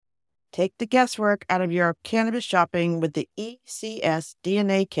Take the guesswork out of your cannabis shopping with the ECS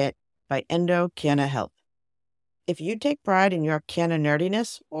DNA Kit by Endo Canna Health. If you take pride in your canna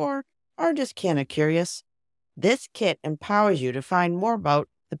nerdiness or are just canna curious, this kit empowers you to find more about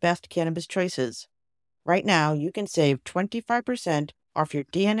the best cannabis choices. Right now, you can save 25% off your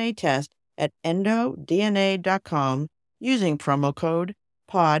DNA test at endodna.com using promo code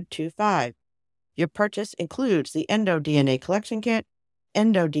POD25. Your purchase includes the Endo DNA Collection Kit,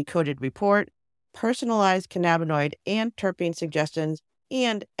 Endo Decoded Report, personalized cannabinoid and terpene suggestions,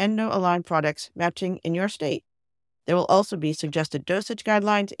 and Endo-aligned products matching in your state. There will also be suggested dosage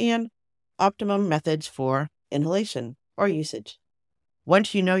guidelines and optimum methods for inhalation or usage.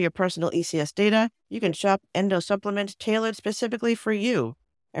 Once you know your personal ECS data, you can shop Endo supplements tailored specifically for you.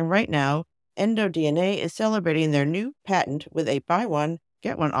 And right now, Endo DNA is celebrating their new patent with a buy one,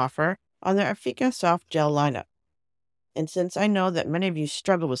 get one offer on their Afika soft gel lineup. And since I know that many of you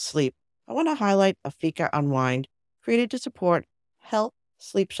struggle with sleep, I want to highlight Afika Unwind, created to support health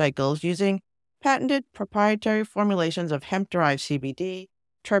sleep cycles using patented proprietary formulations of hemp-derived CBD,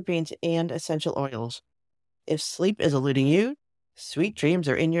 terpenes, and essential oils. If sleep is eluding you, sweet dreams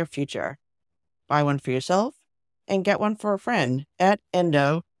are in your future. Buy one for yourself and get one for a friend at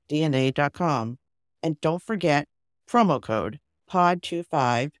endodna.com. And don't forget promo code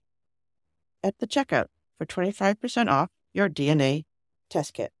POD25 at the checkout for 25% off your DNA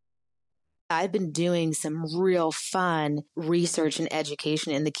test kit. I've been doing some real fun research and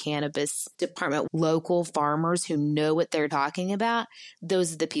education in the cannabis department. Local farmers who know what they're talking about,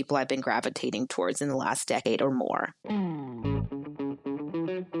 those are the people I've been gravitating towards in the last decade or more.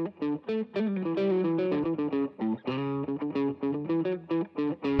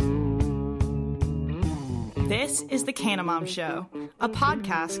 This is the Canna Mom Show, a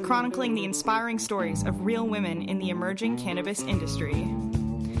podcast chronicling the inspiring stories of real women in the emerging cannabis industry.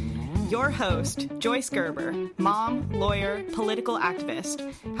 Your host, Joyce Gerber, mom, lawyer, political activist,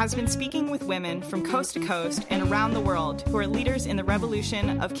 has been speaking with women from coast to coast and around the world who are leaders in the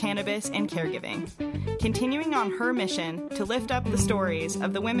revolution of cannabis and caregiving, continuing on her mission to lift up the stories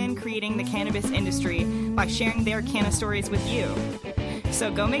of the women creating the cannabis industry by sharing their canna stories with you.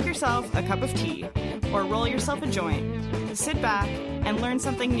 So go make yourself a cup of tea or roll yourself a joint, sit back, and learn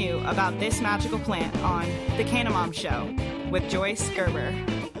something new about this magical plant on The Canna Mom Show with Joyce Gerber.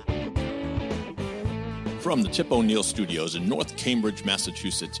 From the Tip O'Neill Studios in North Cambridge,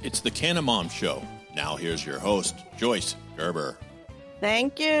 Massachusetts, it's the Canna Mom Show. Now here's your host, Joyce Gerber.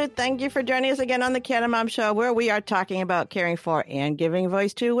 Thank you. Thank you for joining us again on the Canna Mom Show, where we are talking about caring for and giving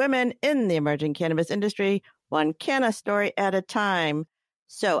voice to women in the emerging cannabis industry, one canna story at a time.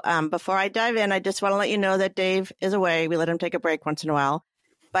 So before I dive in, I just want to let you know that Dave is away. We let him take a break once in a while.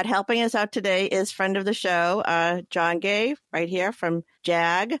 But helping us out today is friend of the show, John Gay, right here from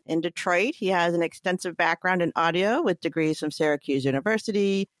JAG in Detroit. He has an extensive background in audio with degrees from Syracuse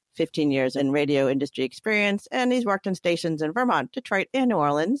University, 15 years in radio industry experience, and he's worked in stations in Vermont, Detroit, and New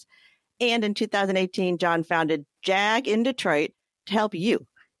Orleans. And in 2018, John founded JAG in Detroit to help you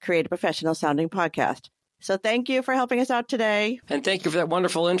create a professional sounding podcast. So thank you for helping us out today. And thank you for that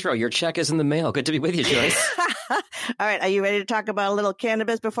wonderful intro. Your check is in the mail. Good to be with you, Joyce. All right. Are you ready to talk about a little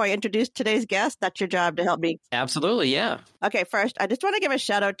cannabis before I introduce today's guest? That's your job to help me. Absolutely, yeah. Okay, first, I just want to give a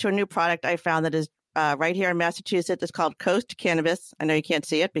shout out to a new product I found that is right here in Massachusetts. It's called Coast Cannabis. I know you can't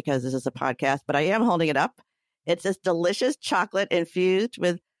see it because this is a podcast, but I am holding it up. It's this delicious chocolate infused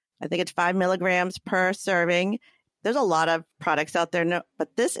with, I think it's 5 milligrams per serving. There's a lot of products out there,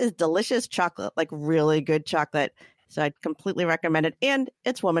 but this is delicious chocolate, like really good chocolate. So I completely recommend it. And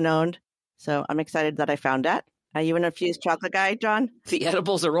it's woman-owned. So I'm excited that I found that. Are you an infused chocolate guy, John? The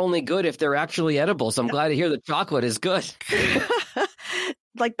edibles are only good if they're actually edibles. I'm glad to hear the chocolate is good.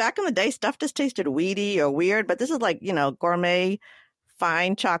 Like back in the day, stuff just tasted weedy or weird. But this is like, gourmet,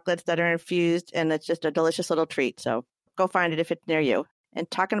 fine chocolates that are infused. And it's just a delicious little treat. So go find it if it's near you. And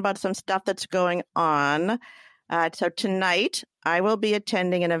talking about some stuff that's going on. So tonight, I will be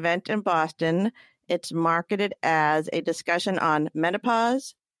attending an event in Boston. It's marketed as a discussion on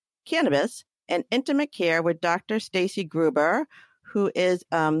menopause, cannabis, and intimate care with Dr. Stacy Gruber, who is,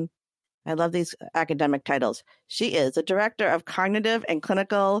 I love these academic titles. She is the Director of Cognitive and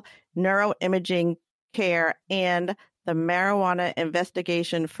Clinical Neuroimaging Care and the Marijuana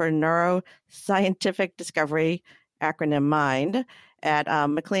Investigation for Neuroscientific Discovery, acronym MIND, at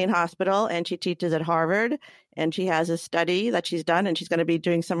McLean Hospital, and she teaches at Harvard, and she has a study that she's done, and she's going to be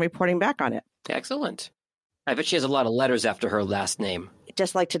doing some reporting back on it. Excellent. I bet she has a lot of letters after her last name.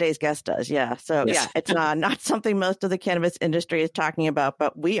 Just like today's guest does, yeah. So, yes. Yeah, it's not something most of the cannabis industry is talking about,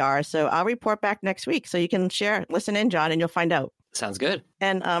 but we are. So I'll report back next week, so you can listen in, John, and you'll find out. Sounds good.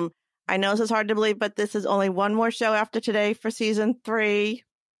 And I know this is hard to believe, but this is only one more show after today for season 3.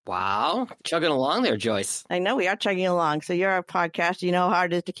 Wow. Chugging along there, Joyce. I know we are chugging along. So you're a podcast. You know how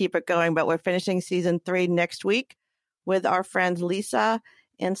hard it is to keep it going, but we're finishing season 3 next week with our friends Lisa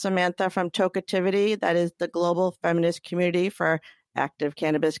and Samantha from Toketivity. That is the global feminist community for active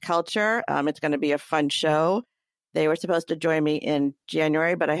cannabis culture. It's going to be a fun show. They were supposed to join me in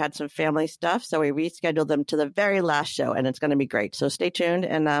January, but I had some family stuff. So we rescheduled them to the very last show, and it's going to be great. So stay tuned,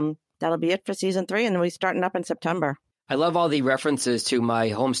 and that'll be it for season 3, and we're starting up in September. I love all the references to my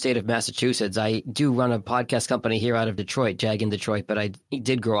home state of Massachusetts. I do run a podcast company here out of Detroit, Jag in Detroit, but I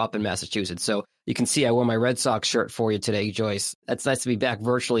did grow up in Massachusetts. So you can see I wore my Red Sox shirt for you today, Joyce. That's nice to be back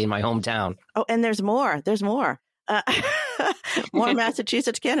virtually in my hometown. Oh, and there's more. There's more. More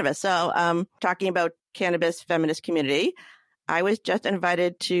Massachusetts cannabis. So talking about cannabis feminist community, I was just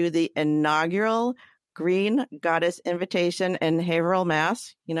invited to the inaugural Green Goddess Invitation in Haverhill,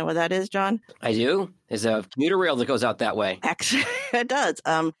 Mass. You know what that is, John? I do. There's a commuter rail that goes out that way. Actually, it does.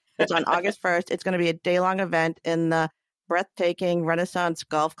 It's on August 1st. It's going to be a day-long event in the breathtaking Renaissance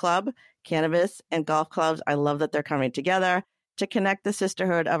Golf Club. Cannabis and golf clubs, I love that they're coming together to connect the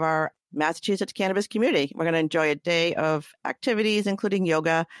sisterhood of our Massachusetts cannabis community. We're going to enjoy a day of activities, including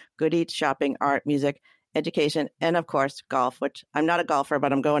yoga, good eats, shopping, art, music, education, and of course, golf, which I'm not a golfer,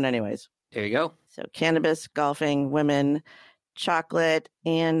 but I'm going anyways. There you go. So cannabis, golfing, women, chocolate,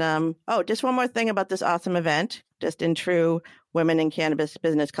 and just one more thing about this awesome event, just in true women in cannabis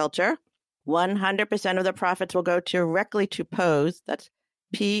business culture. 100% of the profits will go directly to POSE. That's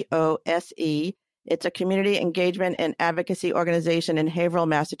POSE. It's a community engagement and advocacy organization in Haverhill,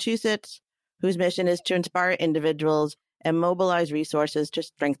 Massachusetts, whose mission is to inspire individuals and mobilize resources to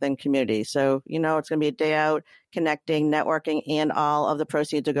strengthen communities. So, it's going to be a day out, connecting, networking, and all of the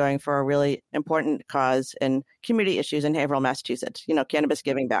proceeds are going for a really important cause and community issues in Haverhill, Massachusetts. Cannabis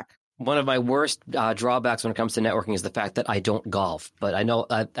giving back. One of my worst drawbacks when it comes to networking is the fact that I don't golf. But I know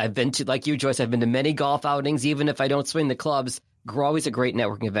I've been to, like you, Joyce, I've been to many golf outings, even if I don't swing the clubs. Always a great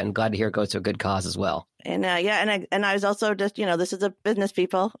networking event. I'm glad to hear it goes to a good cause as well. And I was also just, this is a business,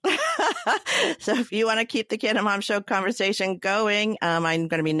 people. So if you want to keep the Canna Mom Show conversation going, I'm going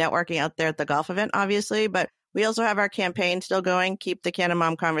to be networking out there at the golf event, obviously. But we also have our campaign still going, Keep the Canna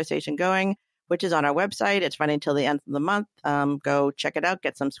Mom Conversation Going, which is on our website. It's running till the end of the month. Go check it out.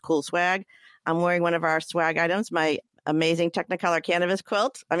 Get some cool swag. I'm wearing one of our swag items, my amazing Technicolor cannabis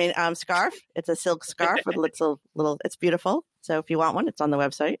quilt. Scarf. It's a silk scarf with little, it's beautiful. So if you want one, it's on the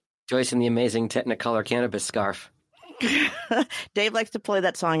website. Joyce and the amazing Technicolor cannabis scarf. Dave likes to play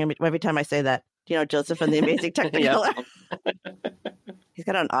that song every time I say that. Joseph and the amazing Technicolor. He's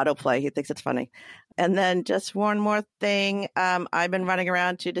got it on autoplay. He thinks it's funny. And then just one more thing. I've been running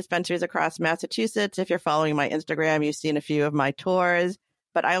around to dispensaries across Massachusetts. If you're following my Instagram, you've seen a few of my tours.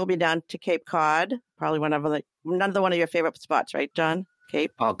 But I will be down to Cape Cod, probably another one of your favorite spots, right, John?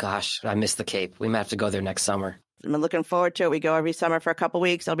 Cape? Oh, gosh. I miss the Cape. We might have to go there next summer. I'm looking forward to it. We go every summer for a couple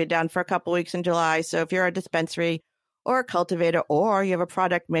weeks. I'll be down for a couple weeks in July. So if you're a dispensary or a cultivator or you have a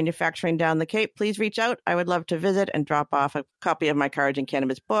product manufacturing down the Cape, please reach out. I would love to visit and drop off a copy of my Courage in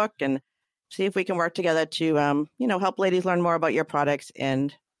Cannabis book and see if we can work together to, help ladies learn more about your products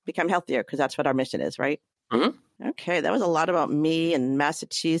and become healthier, because that's what our mission is, right? Mm-hmm. Okay, that was a lot about me and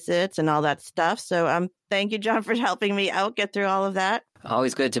Massachusetts and all that stuff. So thank you, John, for helping me out, get through all of that.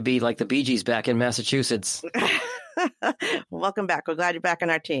 Always good to be like the Bee Gees back in Massachusetts. Welcome back. We're glad you're back on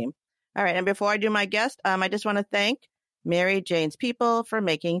our team. All right, and before I do my guest, I just want to thank Mary Jane's people for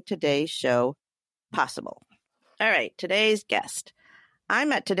making today's show possible. All right, today's guest. I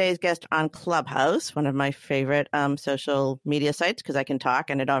met today's guest on Clubhouse, one of my favorite social media sites, because I can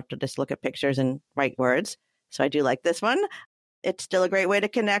talk and I don't have to just look at pictures and write words. So I do like this one. It's still a great way to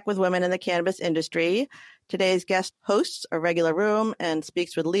connect with women in the cannabis industry. Today's guest hosts a regular room and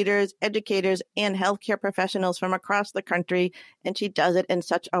speaks with leaders, educators, and healthcare professionals from across the country, and she does it in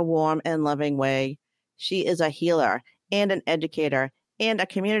such a warm and loving way. She is a healer and an educator and a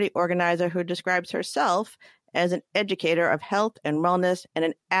community organizer who describes herself as an educator of health and wellness and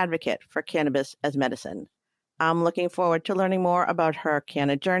an advocate for cannabis as medicine. I'm looking forward to learning more about her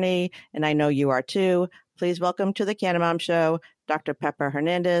Canna journey, and I know you are too. Please welcome to the Canna Mom Show, Dr. Pepper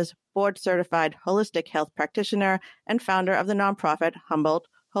Hernandez, board-certified holistic health practitioner and founder of the nonprofit Humboldt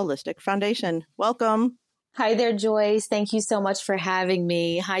Holistic Foundation. Welcome. Hi there, Joyce. Thank you so much for having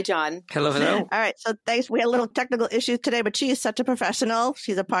me. Hi, John. Hello. All right. So thanks. We had a little technical issues today, but she is such a professional.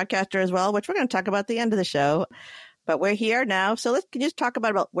 She's a podcaster as well, which we're going to talk about at the end of the can we're here now. So can you just talk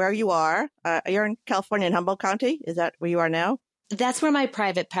about where you are? You're in California in Humboldt County. Is that where you are now? That's where my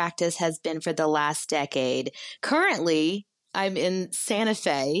private practice has been for the last decade. Currently, I'm in Santa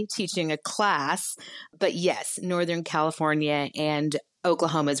Fe teaching a class, but yes, Northern California and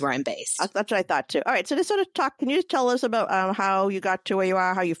Oklahoma is where I'm based. That's what I thought too. All right. So just sort of can you tell us about how you got to where you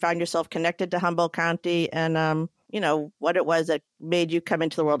are, how you found yourself connected to Humboldt County, and, what it was that made you come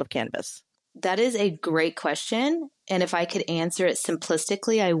into the world of cannabis? That is a great question. And if I could answer it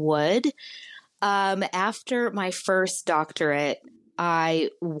simplistically, I would. After my first doctorate, I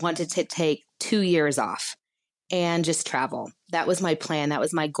wanted to take 2 years off and just travel. That was my plan. That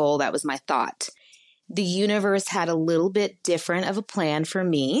was my goal. That was my thought. The universe had a little bit different of a plan for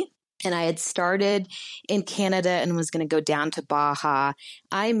me. And I had started in Canada and was going to go down to Baja.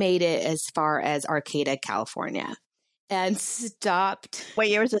 I made it as far as Arcata, California, and stopped. What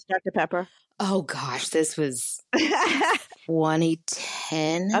year was this, Dr. Pepper? Oh, gosh, this was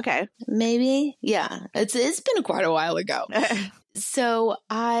 2010. Okay. Maybe. Yeah. It's been quite a while ago. So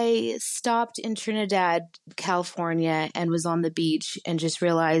I stopped in Trinidad, California, and was on the beach and just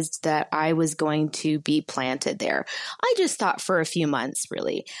realized that I was going to be planted there. I just thought for a few months,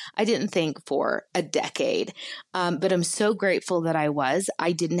 really. I didn't think for a decade. But I'm so grateful that I was.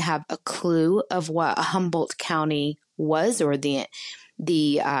 I didn't have a clue of what Humboldt County was or the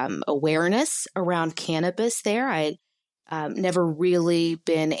awareness around cannabis there. I had never really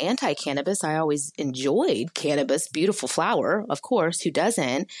been anti-cannabis. I always enjoyed cannabis, beautiful flower, of course, who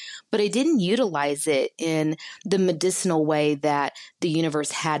doesn't? But I didn't utilize it in the medicinal way that the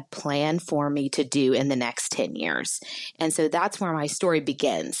universe had planned for me to do in the next 10 years. And so that's where my story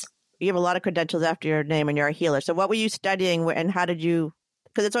begins. You have a lot of credentials after your name and you're a healer. So what were you studying and how did you,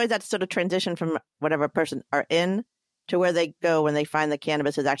 because it's always that sort of transition from whatever person are in to where they go when they find that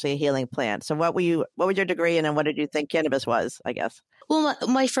cannabis is actually a healing plant. So what was your degree in and what did you think cannabis was, I guess? Well,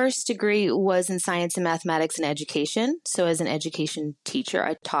 my first degree was in science and mathematics and education. So as an education teacher,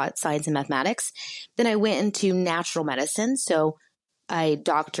 I taught science and mathematics. Then I went into natural medicine. So I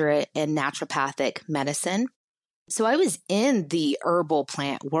doctorate in naturopathic medicine. So I was in the herbal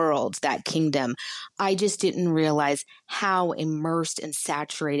plant world, that kingdom. I just didn't realize how immersed and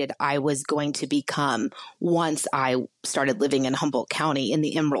saturated I was going to become once I started living in Humboldt County in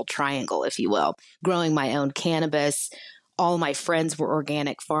the Emerald Triangle, if you will, growing my own cannabis. All my friends were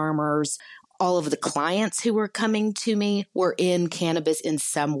organic farmers. All of the clients who were coming to me were in cannabis in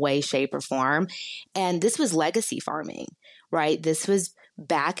some way, shape, or form. And this was legacy farming, right? This was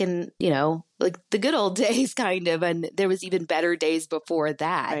back in, like the good old days kind of, and there was even better days before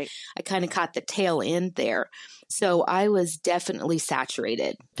that. Right. I kind of caught the tail end there. So I was definitely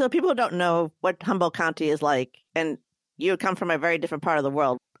saturated. So people who don't know what Humboldt County is like, and you come from a very different part of the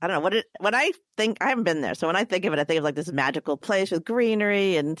world. I don't know when I think, I haven't been there. So when I think of it, I think of like this magical place with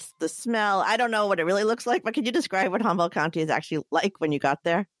greenery and the smell. I don't know what it really looks like, but could you describe what Humboldt County is actually like when you got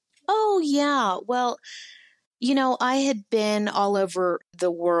there? Oh, yeah. Well, I had been all over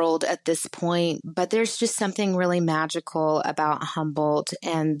the world at this point, but there's just something really magical about Humboldt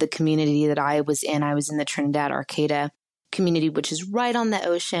and the community that I was in. I was in the Trinidad Arcata community, which is right on the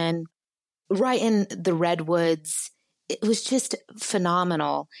ocean, right in the redwoods. It was just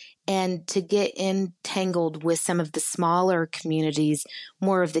phenomenal. And to get entangled with some of the smaller communities,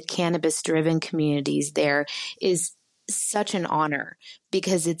 more of the cannabis-driven communities there is such an honor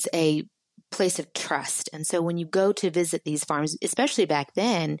because it's a place of trust. And so when you go to visit these farms, especially back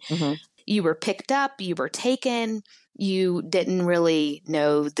then, you were picked up, you were taken, you didn't really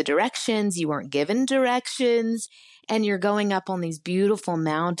know the directions, you weren't given directions, and you're going up on these beautiful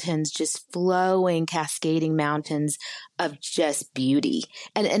mountains, just flowing, cascading mountains of just beauty.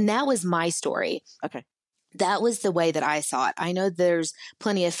 And that was my story. Okay. That was the way that I saw it. I know there's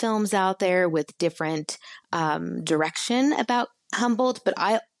plenty of films out there with different direction about Humboldt, but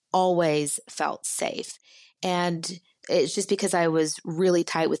I always felt safe. And it's just because I was really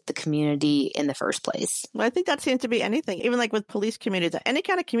tight with the community in the first place. Well, I think that seems to be anything, even like with police communities, any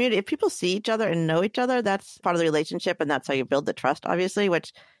kind of community. If people see each other and know each other, that's part of the relationship. And that's how you build the trust, obviously,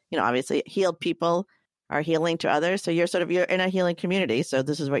 which, obviously healed people are healing to others. So you're in a healing community. So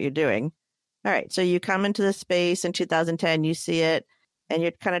this is what you're doing. All right. So you come into this space in 2010, you see it, and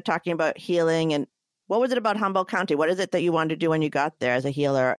you're kind of talking about healing. And what was it about Humboldt County? What is it that you wanted to do when you got there as a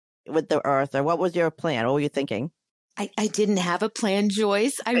healer with the earth? Or what was your plan? What were you thinking? I didn't have a plan,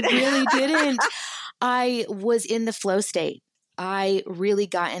 Joyce. I really didn't. I was in the flow state. I really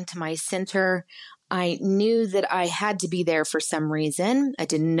got into my center. I knew that I had to be there for some reason. I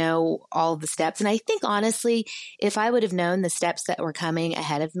didn't know all the steps. And I think, honestly, if I would have known the steps that were coming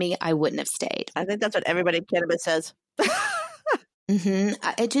ahead of me, I wouldn't have stayed. I think that's what everybody in cannabis says.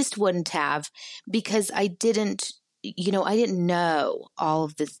 I just wouldn't have, because I didn't know all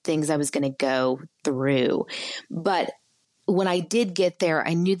of the things I was going to go through. But when I did get there,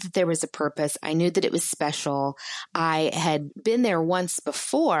 I knew that there was a purpose. I knew that it was special. I had been there once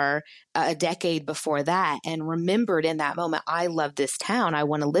before, a decade before that, and remembered in that moment, I love this town. I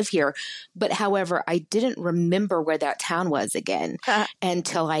want to live here. But however, I didn't remember where that town was again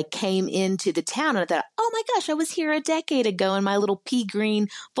until I came into the town. And I thought, oh my gosh, I was here a decade ago in my little pea green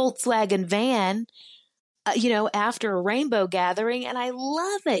Volkswagen van. After a rainbow gathering, and I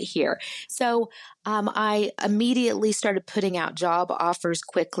love it here. So I immediately started putting out job offers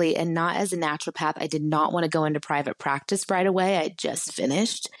quickly, and not as a naturopath. I did not want to go into private practice right away. I just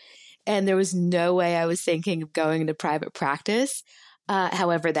finished, and there was no way I was thinking of going into private practice.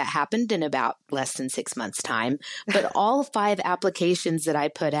 However, that happened in about less than 6 months' time. But all 5 applications that I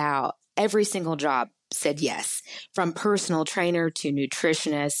put out, every single job said yes, from personal trainer to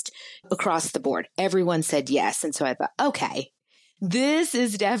nutritionist, across the board. Everyone said yes. And so I thought, okay, this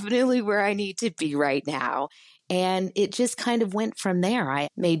is definitely where I need to be right now. And it just kind of went from there. I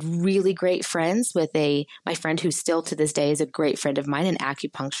made really great friends with my friend who still to this day is a great friend of mine, an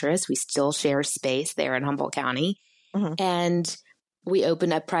acupuncturist. We still share space there in Humboldt County. Mm-hmm. And we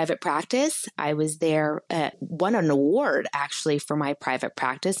opened up private practice. I was there, won an award actually for my private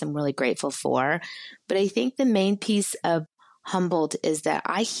practice. I'm really grateful for. But I think the main piece of Humboldt is that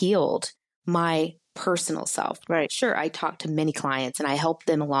I healed my personal self. Right. Sure, I talked to many clients and I helped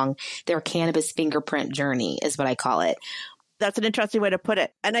them along their cannabis fingerprint journey, is what I call it. That's an interesting way to put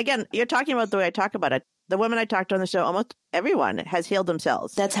it. And again, you're talking about the way I talk about it. The women I talked to on the show, almost everyone has healed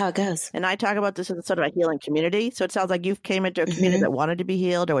themselves. That's how it goes. And I talk about this as sort of a healing community. So it sounds like you came into a community that wanted to be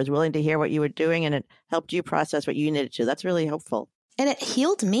healed or was willing to hear what you were doing, and it helped you process what you needed to. That's really hopeful. And it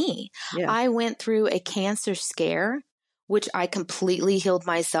healed me. Yeah. I went through a cancer scare, which I completely healed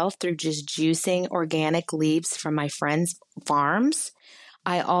myself through just juicing organic leaves from my friends' farms.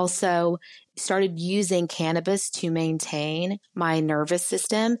 I also started using cannabis to maintain my nervous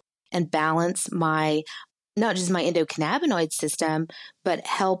system and balance not just my endocannabinoid system, but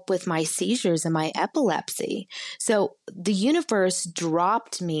help with my seizures and my epilepsy. So the universe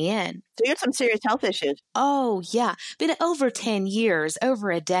dropped me in. So you had some serious health issues. Oh, yeah. Been over 10 years,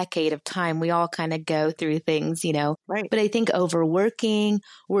 over a decade of time, we all kind of go through things, Right. But I think working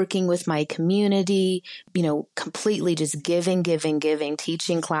with my community, completely just giving,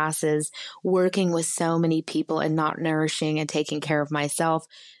 teaching classes, working with so many people and not nourishing and taking care of myself.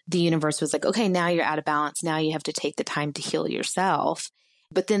 The universe was like, okay, now you're out of balance. Now you have to take the time to heal yourself.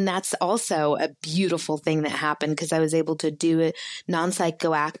 But then that's also a beautiful thing that happened because I was able to do it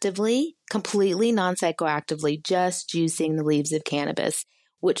completely non-psychoactively, just juicing the leaves of cannabis,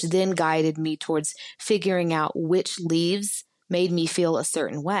 which then guided me towards figuring out which leaves made me feel a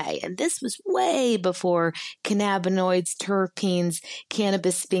certain way. And this was way before cannabinoids, terpenes,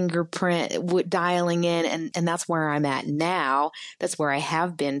 cannabis fingerprint dialing in. And that's where I'm at now. That's where I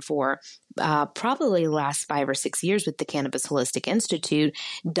have been for probably the last 5 or 6 years with the Cannabis Holistic Institute,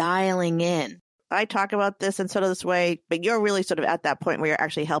 dialing in. I talk about this in sort of this way, but you're really sort of at that point where you're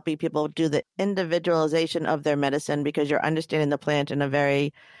actually helping people do the individualization of their medicine because you're understanding the plant in a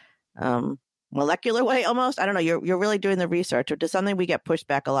very molecular way almost. I don't know. You're really doing the research, which is something we get pushed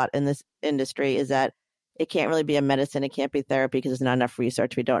back a lot in this industry, is that it can't really be a medicine. It can't be therapy because there's not enough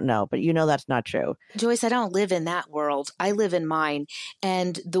research. We don't know. But that's not true. Joyce, I don't live in that world. I live in mine.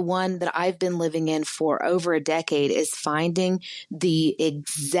 And the one that I've been living in for over a decade is finding the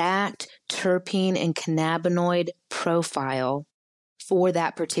exact terpene and cannabinoid profile for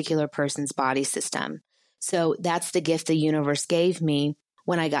that particular person's body system. So that's the gift the universe gave me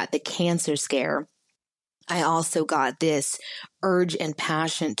when I got the cancer scare. I also got this urge and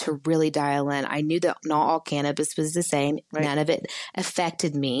passion to really dial in. I knew that not all cannabis was the same. Right. None of it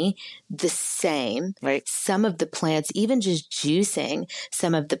affected me the same. Right. Some of the plants, even just juicing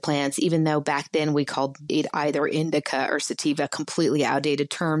some of the plants, even though back then we called it either indica or sativa, completely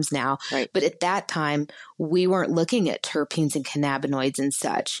outdated terms now. Right. But at that time, we weren't looking at terpenes and cannabinoids and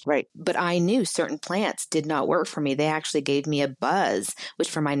such. Right. But I knew certain plants did not work for me. They actually gave me a buzz,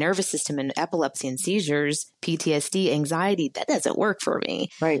 which for my nervous system and epilepsy and seizures, PTSD, anxiety, that doesn't work for me.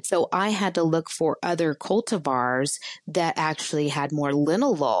 Right. So I had to look for other cultivars that actually had more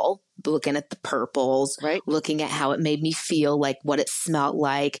linalool, looking at the purples, right, looking at how it made me feel, like what it smelled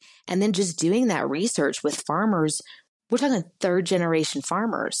like, and then just doing that research with farmers. We're talking 3rd generation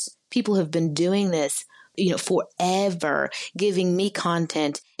farmers. People have been doing this, forever, giving me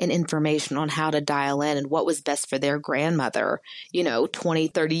content and information on how to dial in and what was best for their grandmother, 20,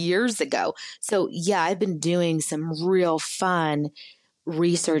 30 years ago. So yeah, I've been doing some real fun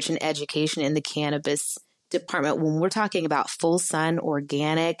research and education in the cannabis department. When we're talking about full sun,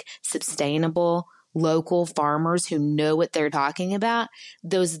 organic, sustainable, local farmers who know what they're talking about,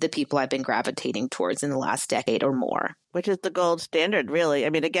 those are the people I've been gravitating towards in the last decade or more. Which is the gold standard, really. I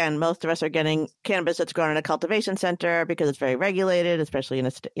mean, again, most of us are getting cannabis that's grown in a cultivation center because it's very regulated, especially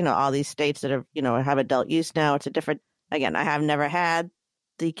in all these states that are, have adult use now. It's a different, again, I have never had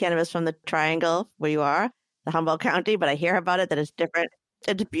the cannabis from the Triangle where you are, the Humboldt County, but I hear about it, that it's different.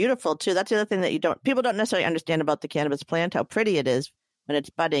 It's beautiful too. That's the other thing that people don't necessarily understand about the cannabis plant, how pretty it is when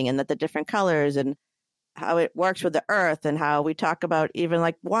it's budding, and that the different colors and how it works with the earth, and how we talk about even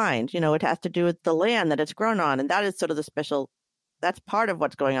like wines, it has to do with the land that it's grown on. And that is sort of that's part of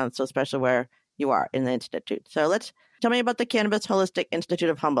what's going on so special where you are in the Institute. So tell me about the Cannabis Holistic Institute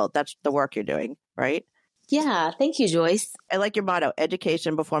of Humboldt. That's the work you're doing, right? Yeah. Thank you, Joyce. I like your motto,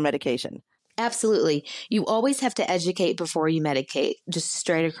 education before medication. Absolutely. You always have to educate before you medicate, just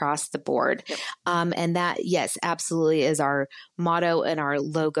straight across the board. Yep. And that, yes, absolutely is our motto and our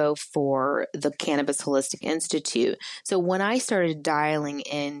logo for the Cannabis Holistic Institute. So when I started dialing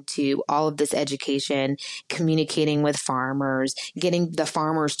into all of this education, communicating with farmers, getting the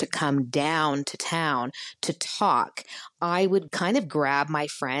farmers to come down to town to talk, I would kind of grab my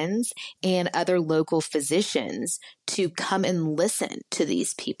friends and other local physicians to come and listen to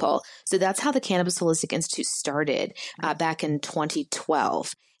these people. So that's how the Cannabis Holistic Institute started back in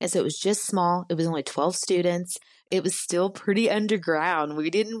 2012. And so it was just small. It was only 12 students. It was still pretty underground. We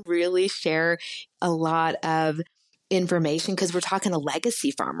didn't really share a lot of information because we're talking to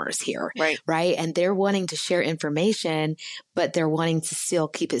legacy farmers here, right? And they're wanting to share information, but they're wanting to still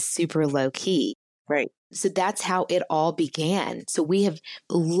keep it super low key. Right. So that's how it all began. So we have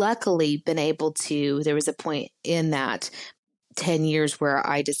luckily been able to, there was a point in that 10 years where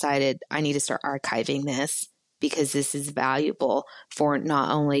I decided I need to start archiving this because this is valuable for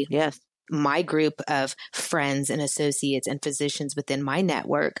not only my group of friends and associates and physicians within my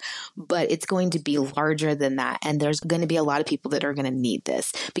network, but it's going to be larger than that. And there's going to be a lot of people that are going to need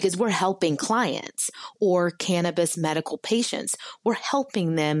this because we're helping clients or cannabis medical patients. We're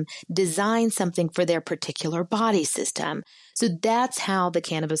helping them design something for their particular body system. So that's how the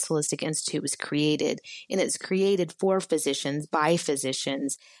Cannabis Holistic Institute was created. And it's created for physicians, by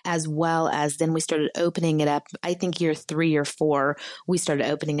physicians, as well as then we started opening it up. I think year 3 or 4, we started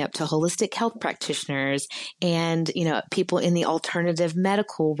opening up to holistic health practitioners and, people in the alternative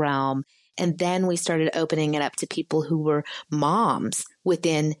medical realm. And then we started opening it up to people who were moms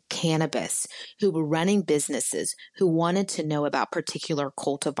within cannabis, who were running businesses, who wanted to know about particular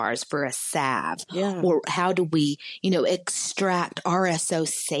cultivars for a salve, or how do we, extract RSO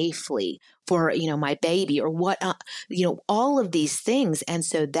safely for, my baby or what, all of these things. And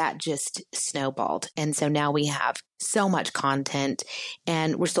so that just snowballed. And so now we have so much content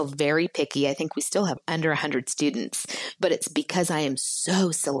and we're still very picky. I think we still have under 100 students, but it's because I am so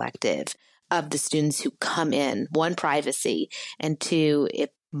selective of the students who come in. 1, privacy, and 2, if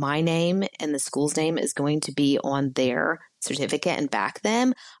my name and the school's name is going to be on their certificate and back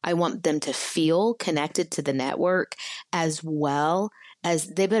them, I want them to feel connected to the network as well as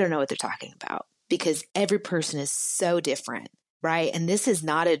they better know what they're talking about because every person is so different. Right. And this is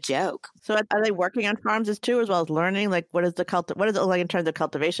not a joke. So are they working on farms too, as well as learning? Like what is it like in terms of the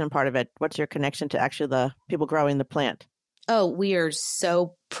cultivation part of it? What's your connection to actually the people growing the plant? Oh, we are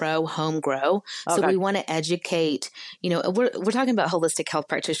so pro home grow. So we want to educate, we're talking about holistic health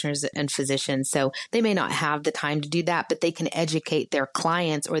practitioners and physicians. So they may not have the time to do that, but they can educate their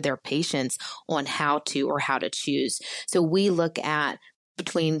clients or their patients on how to choose. So we look at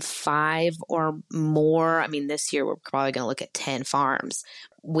between 5 or more. I mean, this year we're probably going to look at 10 farms.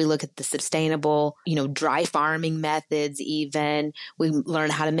 We look at the sustainable, dry farming methods even. We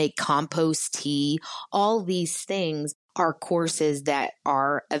learn how to make compost tea. All these things are courses that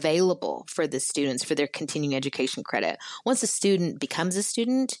are available for the students for their continuing education credit. Once a student becomes a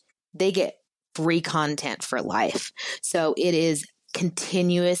student, they get free content for life. So it is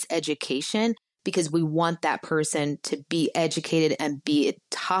continuous education because we want that person to be educated and be at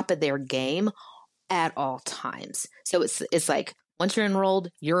top of their game at all times. So it's like once you're enrolled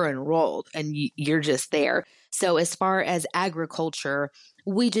and you're just there. So as far as agriculture,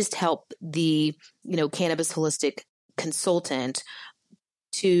 we just help the, cannabis holistic consultant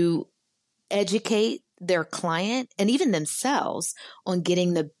to educate their client and even themselves on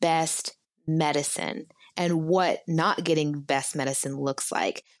getting the best medicine and what not getting best medicine looks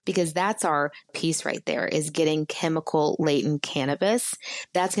like, because that's our piece right there is getting chemical latent cannabis.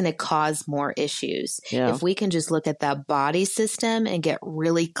 That's going to cause more issues. Yeah. If we can just look at the body system and get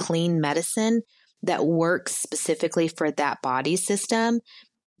really clean medicine that works specifically for that body system,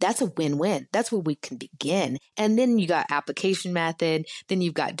 that's a win-win. That's where we can begin. And then you got application method, then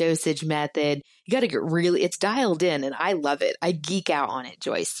you've got dosage method. You got to get it's dialed in, and I love it. I geek out on it,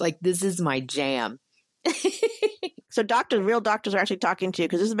 Joyce. Like, this is my jam. So real doctors are actually talking to you,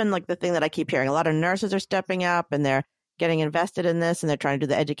 because this has been like the thing that I keep hearing. A lot of nurses are stepping up and they're getting invested in this and they're trying to do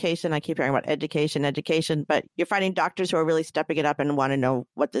the education. I keep hearing about education, but you're finding doctors who are really stepping it up and want to know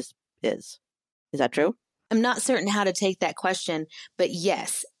what this is. Is that true? I'm not certain how to take that question, but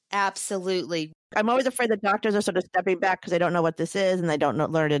yes, absolutely. I'm always afraid that doctors are sort of stepping back because they don't know what this is and they don't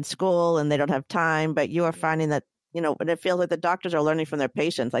learn it in school and they don't have time. But you are finding that, and it feels like the doctors are learning from their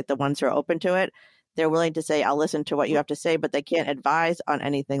patients, like the ones who are open to it. They're willing to say, I'll listen to what you have to say, but they can't advise on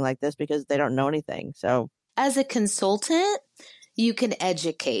anything like this because they don't know anything. So as a consultant, you can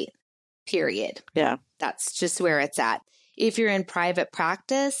educate, period. Yeah. That's just where it's at. If you're in private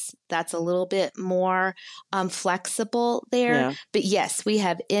practice, that's a little bit more flexible there. Yeah. But yes, we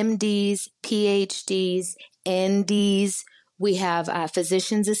have MDs, PhDs, NDs. We have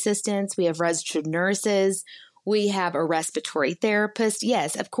physician's assistants. We have registered nurses. We have a respiratory therapist.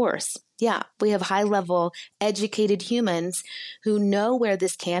 Yes, of course. Yeah, we have high-level educated humans who know where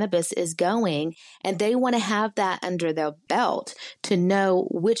this cannabis is going, and they want to have that under their belt to know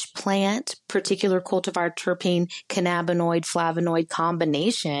which plant, particular cultivar terpene, cannabinoid, flavonoid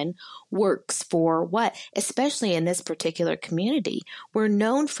combination works for what, especially in this particular community. We're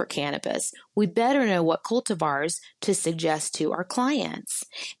known for cannabis. We better know what cultivars to suggest to our clients.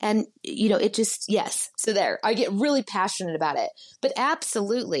 And, it just, yes. So there, I get really passionate about it, but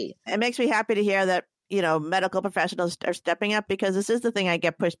absolutely. It makes me happy to hear that, medical professionals are stepping up, because this is the thing I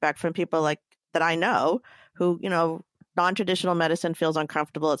get pushback from people like that I know who, non-traditional medicine feels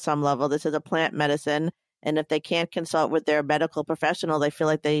uncomfortable at some level. This is a plant medicine. And if they can't consult with their medical professional, they feel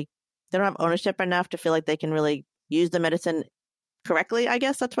like they don't have ownership enough to feel like they can really use the medicine correctly. I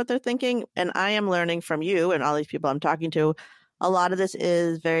guess that's what they're thinking. And I am learning from you and all these people I'm talking to. A lot of this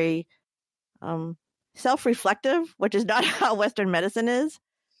is very self-reflective, which is not how Western medicine is.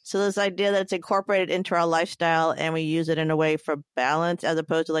 So this idea that it's incorporated into our lifestyle and we use it in a way for balance, as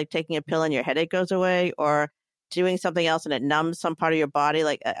opposed to like taking a pill and your headache goes away, or doing something else and it numbs some part of your body.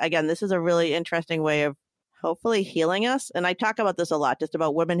 Like, again, this is a really interesting way of hopefully healing us. And I talk about this a lot, just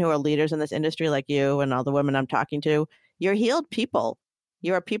about women who are leaders in this industry like you and all the women I'm talking to. You're healed people.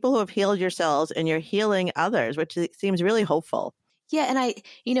 You are people who have healed yourselves and you're healing others, which seems really hopeful. Yeah.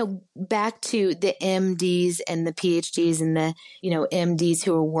 And back to the MDs and the PhDs and the, MDs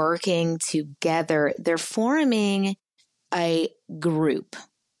who are working together, they're forming a group,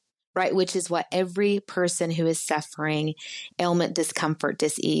 right? Which is what every person who is suffering ailment, discomfort,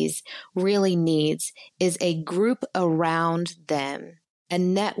 dis-ease really needs, is a group around them, a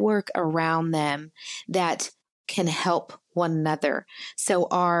network around them that can help one another. So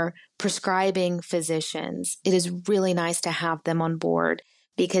our prescribing physicians, it is really nice to have them on board,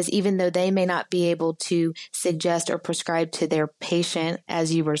 because even though they may not be able to suggest or prescribe to their patient,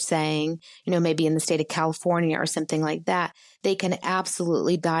 as you were saying, maybe in the state of California or something like that, they can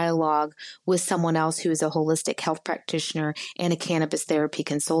absolutely dialogue with someone else who is a holistic health practitioner and a cannabis therapy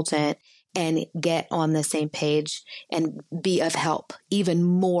consultant and get on the same page and be of help, even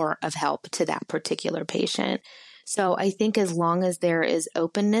more of help to that particular patient. So I think as long as there is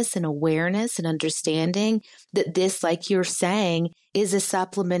openness and awareness and understanding that this, like you're saying, is a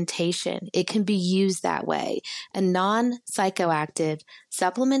supplementation, it can be used that way, a non-psychoactive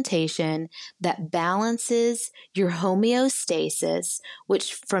supplementation that balances your homeostasis,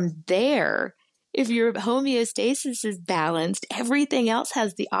 which from there, if your homeostasis is balanced, everything else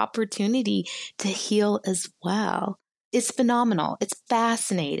has the opportunity to heal as well. It's phenomenal. It's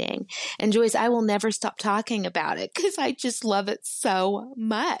fascinating. And Joyce, I will never stop talking about it because I just love it so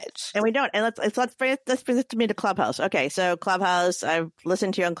much. And we don't. And let's bring it to me to Clubhouse. Okay, so Clubhouse, I've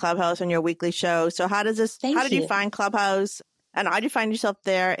listened to you on Clubhouse on your weekly show. So how did you find Clubhouse? And how do you find yourself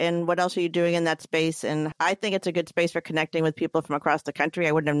there? And what else are you doing in that space? And I think it's a good space for connecting with people from across the country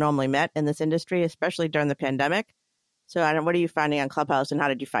I wouldn't have normally met in this industry, especially during the pandemic. So what are you finding on Clubhouse, and how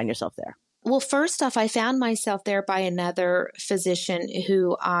did you find yourself there? Well, first off, I found myself there by another physician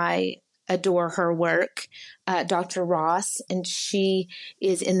who I adore her work, Dr. Ross, and she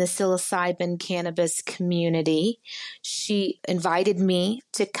is in the psilocybin cannabis community. She invited me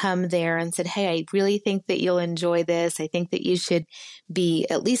to come there and said, hey, I really think that you'll enjoy this. I think that you should be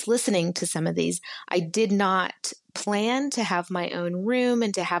at least listening to some of these. I did not planned to have my own room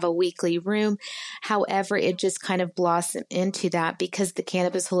and to have a weekly room. However, it just kind of blossomed into that because the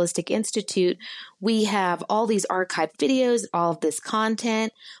Cannabis Holistic Institute, we have all these archived videos, all of this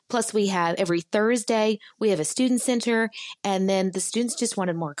content. Plus we have every Thursday, we have a student center, and then the students just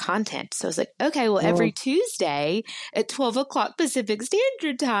wanted more content. So I was like, okay, well, every Tuesday at 12 o'clock Pacific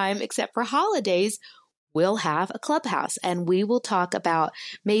Standard Time, except for holidays, we'll have a clubhouse and we will talk about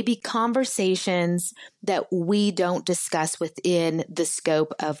maybe conversations that we don't discuss within the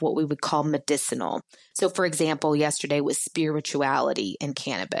scope of what we would call medicinal. So for example, yesterday was spirituality and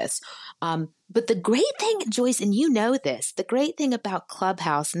cannabis. But the great thing, Joyce, and you know this, the great thing about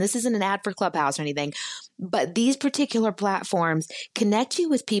Clubhouse, and this isn't an ad for Clubhouse or anything, but these particular platforms connect you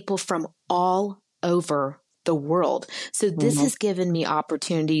with people from all over the world. So this has given me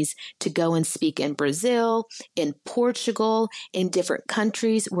opportunities to go and speak in Brazil, in Portugal, in different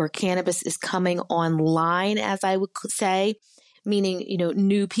countries where cannabis is coming online, as I would say, meaning, you know,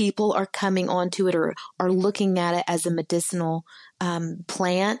 new people are coming onto it or are looking at it as a medicinal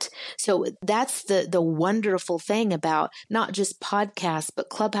plant. So that's the wonderful thing about not just podcasts, but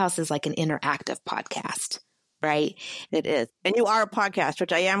Clubhouse is like an interactive podcast. Right? It is. And you are a podcast,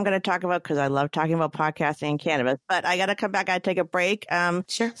 which I am going to talk about because I love talking about podcasting and cannabis. But I got to come back. I take a break.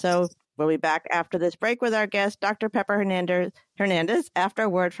 Sure. So we'll be back after this break with our guest, Dr. Pepper Hernandez, after a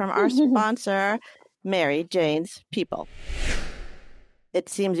word from our sponsor, Mary Jane's People. It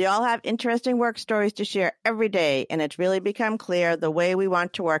seems you all have interesting work stories to share every day, and it's really become clear the way we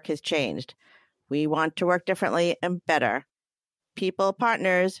want to work has changed. We want to work differently and better. People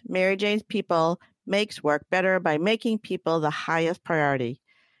Partners, Mary Jane's People, makes work better by making people the highest priority.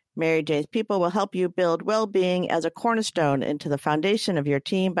 Mary Jane's People will help you build well-being as a cornerstone into the foundation of your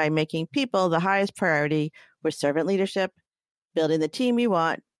team by making people the highest priority with servant leadership, building the team you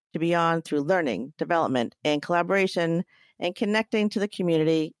want to be on through learning, development, and collaboration, and connecting to the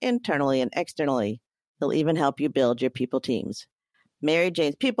community internally and externally. They'll even help you build your people teams. Mary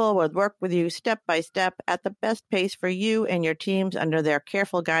Jane's People will work with you step by step at the best pace for you and your teams under their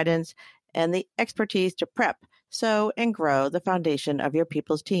careful guidance and the expertise to prep, sow, and grow the foundation of your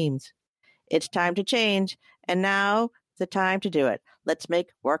people's teams. It's time to change, and now the time to do it. Let's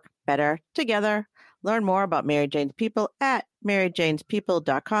make work better together. Learn more about Mary Jane's People at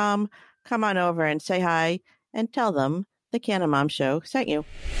maryjanespeople.com. Come on over and say hi and tell them the Canna Mom Show sent you.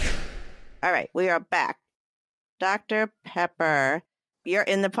 All right, we are back. Dr. Pepper, you're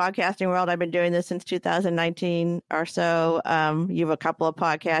in the podcasting world. I've been doing this since 2019 or so. You have a couple of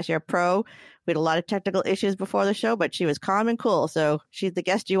podcasts. You're a pro. We had a lot of technical issues before the show, but she was calm and cool. So she's the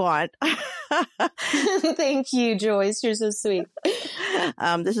guest you want. Thank you, Joyce. You're so sweet.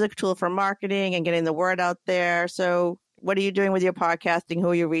 This is a tool for marketing and getting the word out there. So what are you doing with your podcasting? Who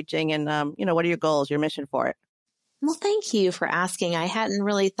are you reaching? And, what are your goals, your mission for it? Well, thank you for asking. I hadn't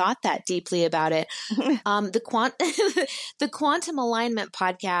really thought that deeply about it. The Quantum Alignment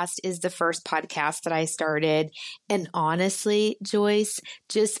podcast is the first podcast that I started. And honestly, Joyce,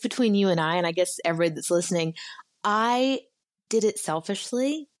 just between you and I guess everybody that's listening, I did it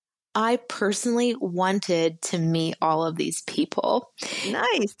selfishly. I personally wanted to meet all of these people.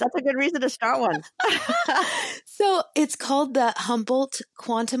 Nice. That's a good reason to start one. So it's called the Humboldt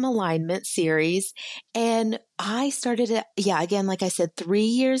Quantum Alignment series. And I started it, again, like I said, 3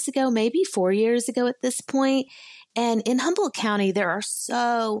 years ago, maybe 4 years ago at this point. And in Humboldt County, there are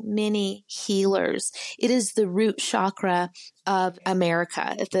so many healers. It is the root chakra of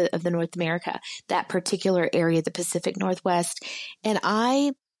America, of the North America, that particular area, the Pacific Northwest. And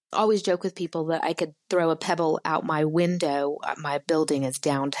I always joke with people that I could throw a pebble out my window. My building is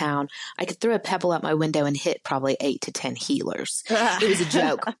downtown. I could throw a pebble out my window and hit probably 8 to 10 healers. It was a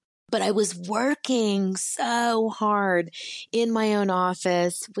joke. But I was working so hard in my own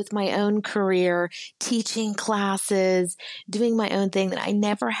office with my own career, teaching classes, doing my own thing that I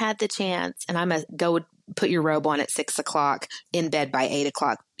never had the chance. And I'm a go put your robe on at 6 o'clock, in bed by 8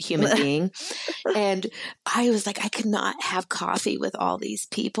 o'clock human being. And I was like, I could not have coffee with all these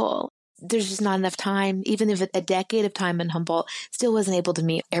people. There's just not enough time. Even if a decade of time in Humboldt, still wasn't able to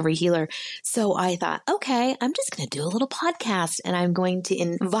meet every healer. So I thought, okay, I'm just going to do a little podcast and I'm going to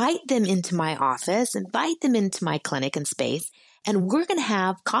invite them into my office, invite them into my clinic and space. And we're going to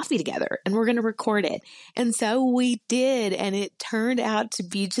have coffee together and we're going to record it. And so we did. And it turned out to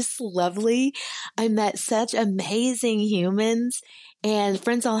be just lovely. I met such amazing humans and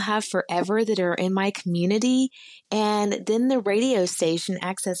friends I'll have forever that are in my community. And then the radio station,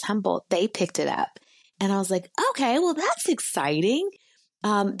 Access Humboldt, they picked it up. And I was like, okay, well, that's exciting.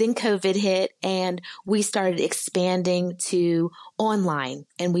 Then COVID hit and we started expanding to online,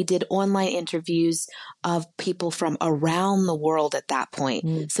 and we did online interviews of people from around the world at that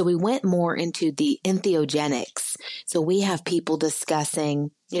point. So we went more into the entheogenics. So we have people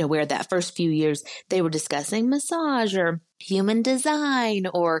discussing, where that first few years they were discussing massage or human design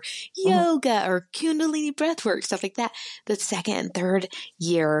or yoga or Kundalini breathwork, stuff like that. The second and third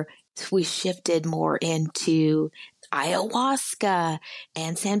year, we shifted more into ayahuasca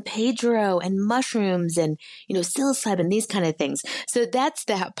and San Pedro and mushrooms and, psilocybin, these kind of things. So that's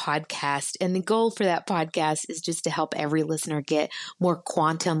that podcast. And the goal for that podcast is just to help every listener get more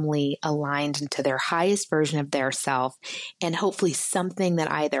quantumly aligned into their highest version of their self. And hopefully something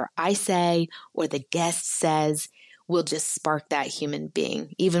that either I say or the guest says will just spark that human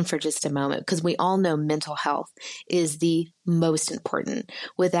being, even for just a moment, because we all know mental health is the most important.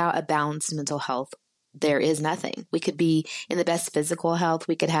 Without a balanced mental health, there is nothing. We could be in the best physical health.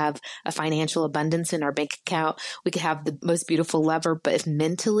 We could have a financial abundance in our bank account. We could have the most beautiful lover. But if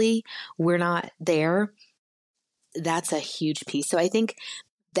mentally we're not there, that's a huge piece. So I think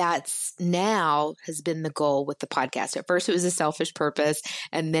that's now has been the goal with the podcast. At first, it was a selfish purpose,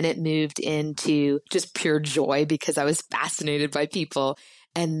 and then it moved into just pure joy because I was fascinated by people.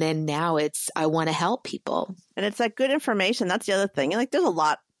 And then now I want to help people. And it's like good information. That's the other thing.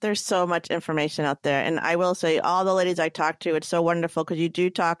 There's so much information out there. And I will say, all the ladies I talk to, it's so wonderful because you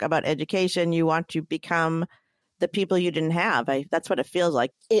do talk about education. You want to become the people you didn't have. That's what it feels like.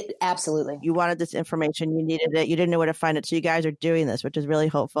 Absolutely. You wanted this information. You needed it. You didn't know where to find it. So you guys are doing this, which is really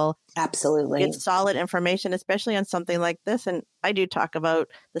hopeful. Absolutely. It's solid information, especially on something like this. And I do talk about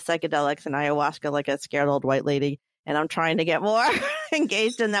the psychedelics and ayahuasca like a scared old white lady. And I'm trying to get more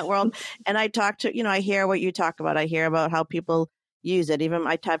engaged in that world. And I talk to, I hear what you talk about. I hear about how people use it. Even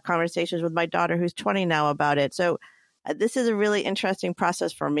I have conversations with my daughter who's 20 now about it. So this is a really interesting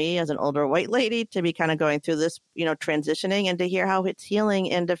process for me as an older white lady to be kind of going through this, transitioning and to hear how it's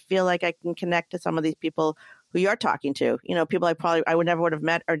healing and to feel like I can connect to some of these people who you're talking to, people I would never would have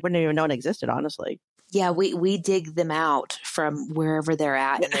met or wouldn't even known existed, honestly. Yeah, we dig them out from wherever they're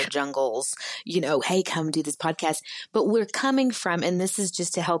at in their jungles, hey, come do this podcast. But we're coming from, and this is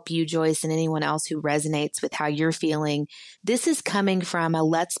just to help you, Joyce, and anyone else who resonates with how you're feeling. This is coming from a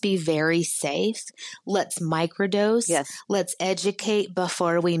let's be very safe. Let's microdose. Yes. Let's educate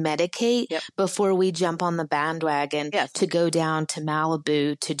before we medicate, before we jump on the bandwagon to go down to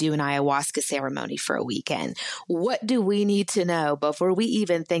Malibu to do an ayahuasca ceremony for a weekend. What do we need to know before we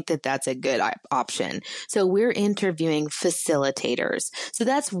even think that that's a good option? So we're interviewing facilitators. So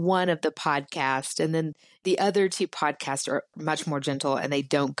that's one of the podcasts. And then the other two podcasts are much more gentle and they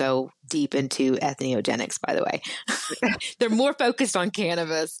don't go deep into entheogenics, by the way. They're more focused on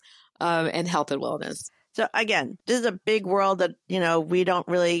cannabis and health and wellness. So again, this is a big world that,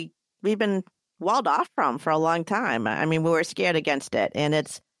 we've been walled off from for a long time. I mean, we were scared against it. And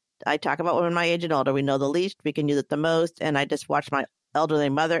I talk about women my age and older. We know the least, we can use it the most. And I just watched my elderly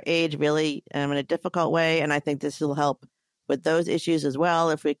mother age really in a difficult way. And I think this will help with those issues as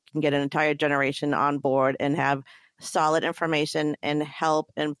well. If we can get an entire generation on board and have solid information and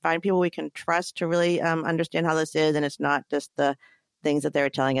help and find people we can trust to really understand how this is. And it's not just the things that they were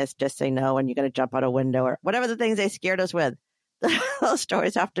telling us, just say no and you're going to jump out a window or whatever the things they scared us with. Those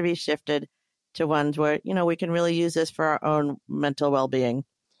stories have to be shifted to ones where, we can really use this for our own mental well-being.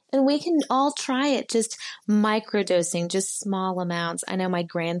 And we can all try it, just microdosing, just small amounts. I know my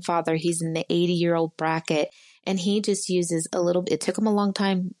grandfather, he's in the 80-year-old bracket, and he just uses a little, it took him a long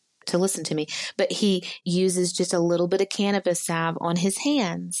time to listen to me, but he uses just a little bit of cannabis salve on his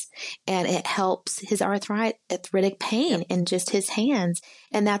hands, and it helps his arthritic pain in just his hands.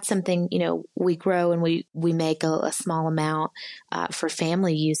 And that's something, we grow and we make a small amount for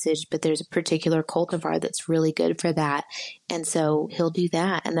family usage, but there's a particular cultivar that's really good for that. And so he'll do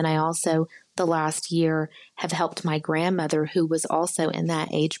that. And then I also, the last year, have helped my grandmother, who was also in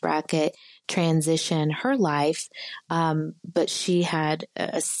that age bracket, transition her life, but she had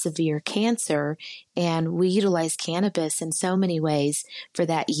a severe cancer, and we utilized cannabis in so many ways for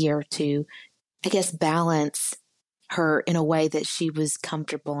that year to, I guess, balance her in a way that she was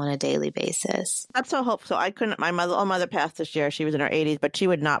comfortable on a daily basis. That's so hopeful. My mother passed this year. She was in her 80s, but she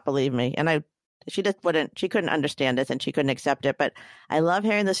would not believe me. And she couldn't understand this and she couldn't accept it. But I love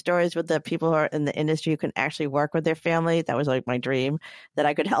hearing the stories with the people who are in the industry who can actually work with their family. That was like my dream, that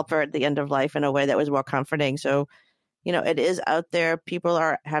I could help her at the end of life in a way that was more comforting. So, it is out there. People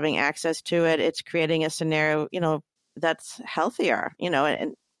are having access to it. It's creating a scenario, that's healthier,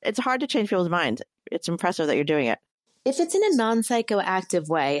 and it's hard to change people's minds. It's impressive that you're doing it. If it's in a non-psychoactive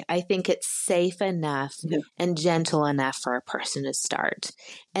way, I think it's safe enough and gentle enough for a person to start.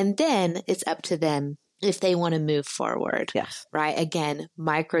 And then it's up to them if they want to move forward. Yes. Right? Again,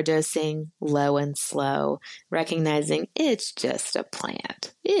 microdosing, low and slow, recognizing it's just a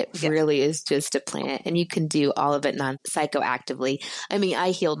plant. It really is just a plant. And you can do all of it non-psychoactively. I mean, I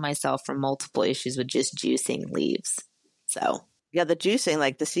healed myself from multiple issues with just juicing leaves. So... Yeah, the juicing,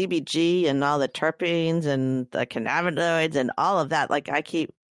 like the CBG and all the terpenes and the cannabinoids and all of that. Like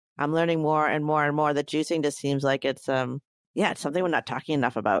I'm learning more and more and more. The juicing just seems like it's something we're not talking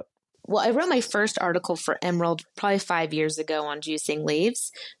enough about. Well, I wrote my first article for Emerald probably 5 years ago on juicing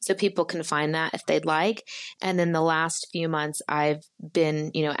leaves, so people can find that if they'd like. And then the last few months, I've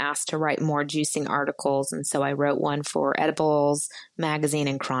been, asked to write more juicing articles, and so I wrote one for Edibles Magazine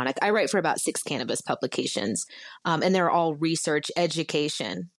and Chronic. I write for about 6 cannabis publications, and they're all research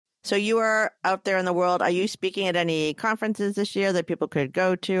education. So you are out there in the world. Are you speaking at any conferences this year that people could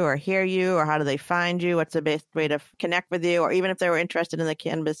go to or hear you, or how do they find you? What's the best way to connect with you? Or even if they were interested in the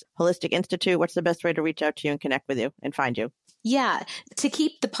Cannabis Holistic Institute, what's the best way to reach out to you and connect with you and find you? Yeah. To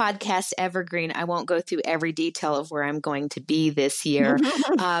keep the podcast evergreen, I won't go through every detail of where I'm going to be this year,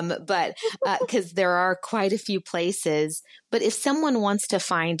 but because there are quite a few places. But if someone wants to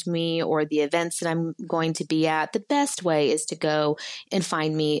find me or the events that I'm going to be at, the best way is to go and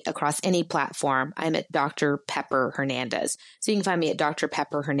find me across any platform. I'm at Dr. Pepper Hernandez. So you can find me at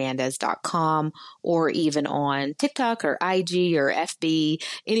drpepperhernandez.com or even on TikTok or IG or FB,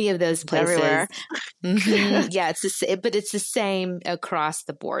 any of those places. Everywhere. Yeah, it's the same across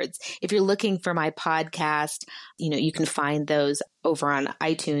the boards. If you're looking for my podcast, you can find those over on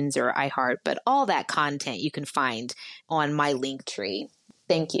iTunes or iHeart, but all that content you can find on my link tree.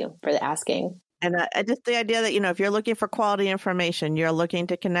 Thank you for asking. And just the idea that, if you're looking for quality information, you're looking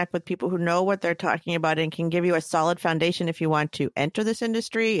to connect with people who know what they're talking about and can give you a solid foundation if you want to enter this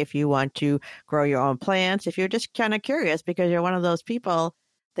industry, if you want to grow your own plants, if you're just kind of curious because you're one of those people.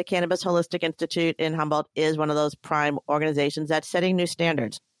 The Cannabis Holistic Institute in Humboldt is one of those prime organizations that's setting new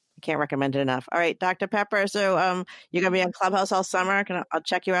standards. I can't recommend it enough. All right, Dr. Pepper. So you're going to be on Clubhouse all summer. I'll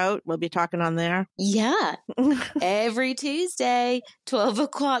check you out. We'll be talking on there. Yeah. Every Tuesday, 12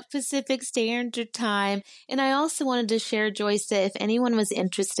 o'clock Pacific Standard Time. And I also wanted to share, Joyce, that if anyone was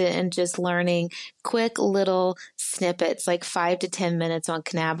interested in just learning quick little snippets, like 5 to 10 minutes on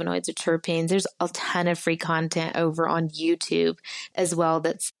cannabinoids or terpenes, there's a ton of free content over on YouTube as well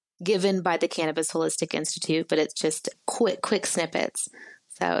that's given by the Cannabis Holistic Institute, but it's just quick snippets.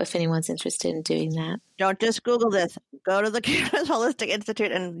 So if anyone's interested in doing that. Don't just Google this. Go to the Cannabis Holistic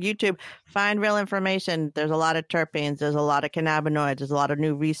Institute and YouTube. Find real information. There's a lot of terpenes. There's a lot of cannabinoids. There's a lot of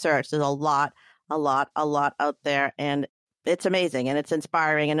new research. There's a lot out there. And it's amazing and it's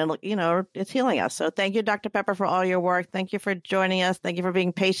inspiring and, it's healing us. So thank you, Dr. Pepper, for all your work. Thank you for joining us. Thank you for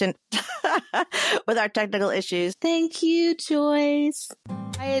being patient with our technical issues. Thank you, Joyce.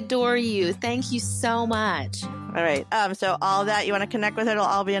 I adore you. Thank you so much. All right. So all that you want to connect with, it'll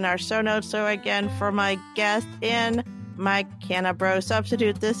all be in our show notes. So again, for my guest in my Cannabro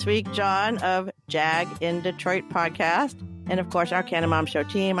substitute this week, John of Jag in Detroit podcast, and of course our Canna Mom Show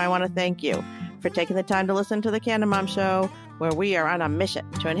team, I want to thank you for taking the time to listen to the Canna Mom Show, where we are on a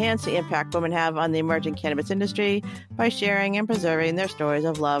mission to enhance the impact women have on the emerging cannabis industry by sharing and preserving their stories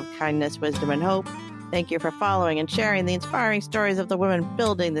of love, kindness, wisdom, and hope. Thank you for following and sharing the inspiring stories of the women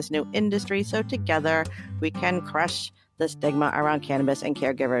building this new industry so together we can crush the stigma around cannabis and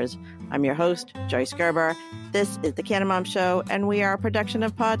caregivers. I'm your host, Joyce Gerber. This is the Canna Mom Show, and we are a production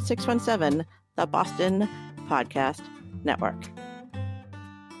of Pod 617, the Boston Podcast Network.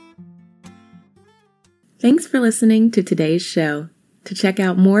 Thanks for listening to today's show. To check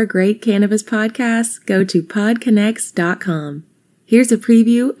out more great cannabis podcasts, go to podconnects.com. Here's a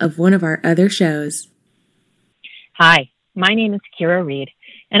preview of one of our other shows. Hi, my name is Kira Reed,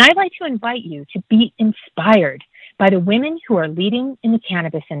 and I'd like to invite you to be inspired by the women who are leading in the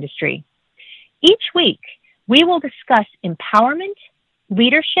cannabis industry. Each week, we will discuss empowerment,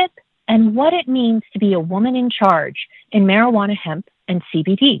 leadership, and what it means to be a woman in charge in marijuana, hemp, and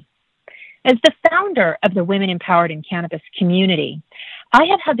CBD. As the founder of the Women Empowered in Cannabis community, I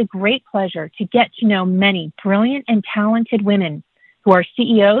have had the great pleasure to get to know many brilliant and talented women who are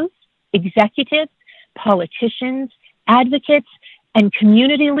CEOs, executives, politicians, advocates, and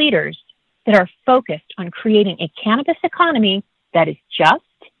community leaders that are focused on creating a cannabis economy that is just,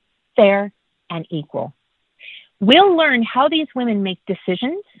 fair, and equal. We'll learn how these women make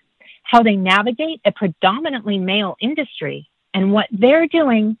decisions, how they navigate a predominantly male industry, and what they're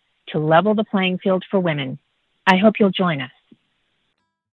doing to level the playing field for women. I hope you'll join us.